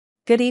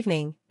Good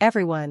evening,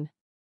 everyone.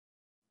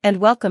 And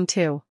welcome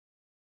to.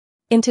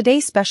 In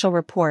today's special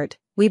report,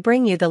 we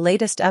bring you the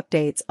latest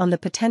updates on the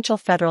potential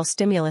federal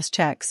stimulus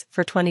checks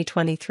for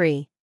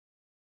 2023.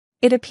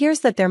 It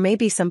appears that there may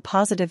be some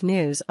positive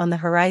news on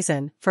the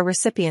horizon for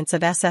recipients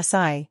of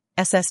SSI,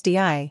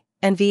 SSDI,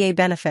 and VA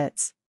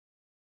benefits.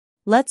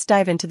 Let's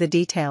dive into the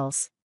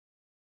details.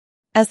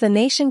 As the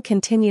nation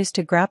continues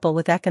to grapple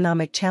with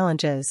economic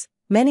challenges,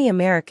 many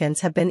Americans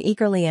have been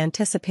eagerly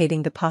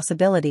anticipating the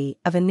possibility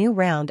of a new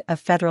round of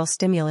federal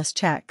stimulus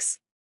checks.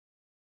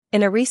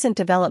 In a recent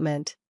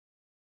development,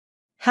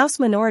 House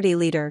Minority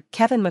Leader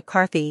Kevin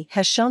McCarthy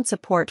has shown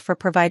support for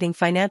providing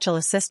financial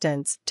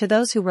assistance to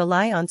those who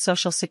rely on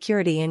Social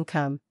Security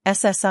income,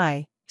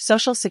 SSI,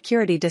 Social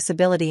Security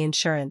Disability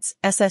Insurance,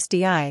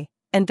 SSDI,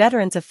 and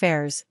Veterans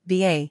Affairs,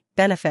 VA,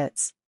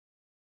 benefits.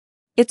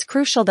 It's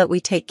crucial that we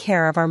take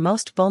care of our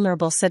most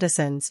vulnerable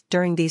citizens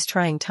during these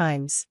trying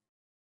times.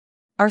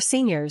 Our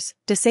seniors,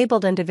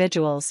 disabled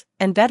individuals,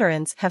 and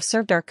veterans have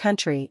served our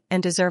country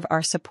and deserve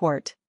our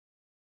support.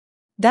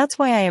 That's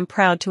why I am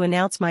proud to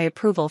announce my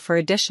approval for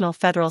additional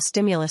federal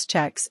stimulus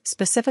checks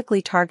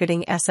specifically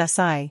targeting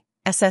SSI,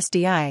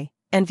 SSDI,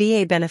 and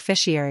VA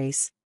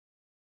beneficiaries.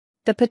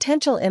 The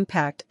potential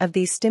impact of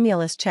these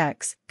stimulus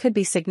checks could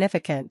be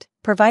significant,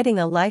 providing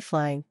a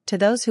lifeline to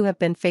those who have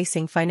been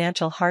facing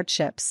financial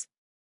hardships.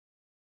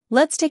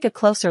 Let's take a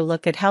closer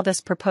look at how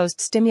this proposed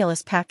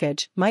stimulus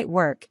package might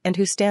work and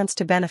who stands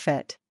to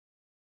benefit.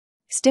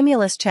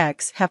 Stimulus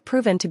checks have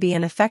proven to be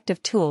an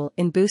effective tool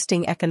in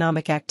boosting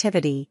economic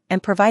activity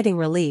and providing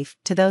relief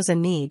to those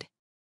in need.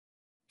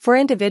 For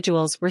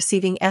individuals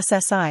receiving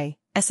SSI,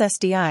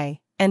 SSDI,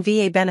 and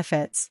VA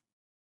benefits,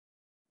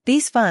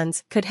 these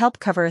funds could help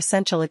cover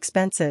essential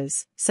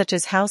expenses, such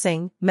as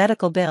housing,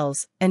 medical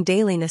bills, and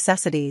daily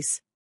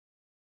necessities.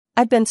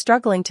 I've been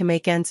struggling to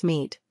make ends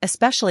meet,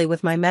 especially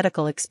with my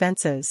medical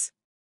expenses.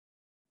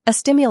 A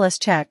stimulus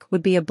check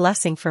would be a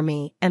blessing for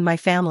me and my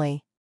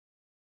family.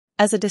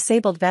 As a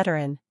disabled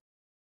veteran,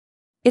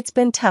 it's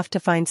been tough to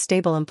find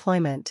stable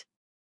employment.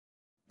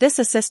 This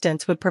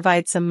assistance would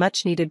provide some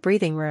much-needed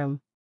breathing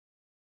room.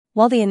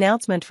 While the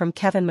announcement from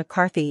Kevin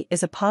McCarthy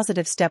is a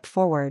positive step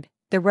forward,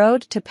 the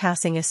road to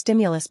passing a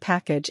stimulus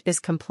package is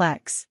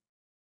complex.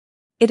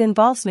 It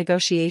involves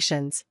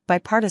negotiations,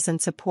 bipartisan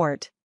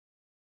support,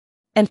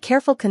 and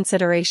careful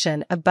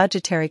consideration of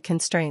budgetary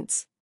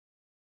constraints.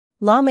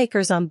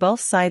 Lawmakers on both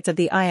sides of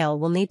the aisle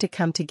will need to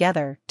come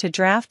together to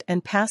draft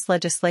and pass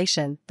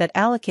legislation that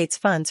allocates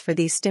funds for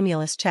these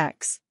stimulus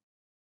checks.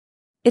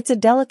 It's a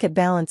delicate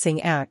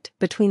balancing act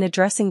between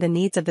addressing the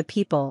needs of the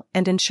people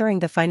and ensuring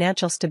the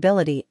financial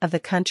stability of the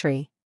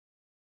country.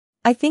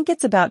 I think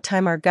it's about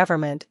time our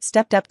government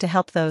stepped up to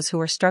help those who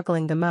are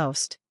struggling the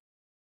most.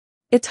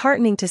 It's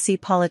heartening to see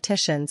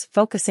politicians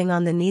focusing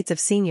on the needs of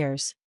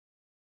seniors,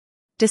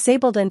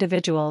 disabled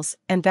individuals,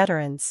 and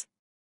veterans.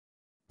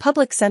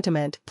 Public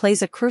sentiment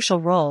plays a crucial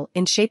role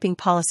in shaping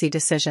policy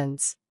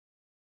decisions.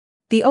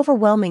 The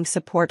overwhelming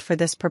support for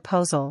this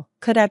proposal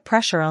could add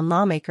pressure on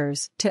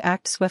lawmakers to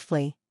act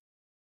swiftly.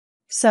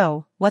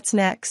 So, what's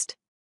next?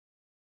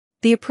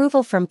 The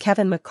approval from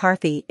Kevin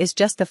McCarthy is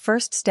just the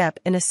first step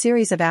in a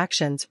series of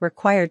actions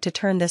required to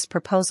turn this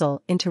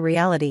proposal into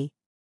reality.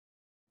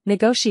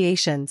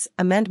 Negotiations,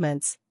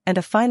 amendments, and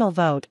a final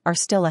vote are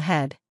still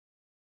ahead.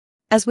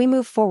 As we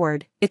move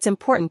forward, it's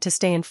important to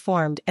stay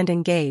informed and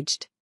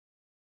engaged.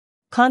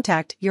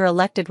 Contact your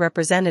elected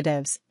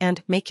representatives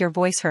and make your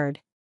voice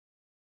heard.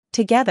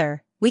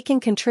 Together, we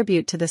can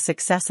contribute to the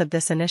success of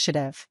this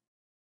initiative.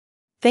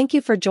 Thank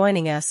you for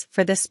joining us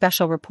for this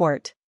special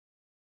report.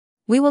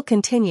 We will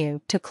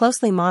continue to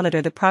closely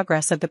monitor the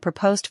progress of the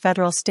proposed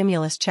federal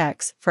stimulus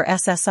checks for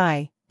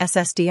SSI,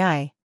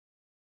 SSDI,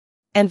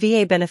 and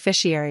VA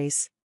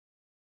beneficiaries.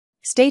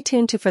 Stay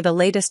tuned for the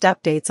latest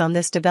updates on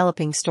this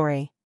developing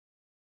story.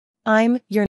 I'm your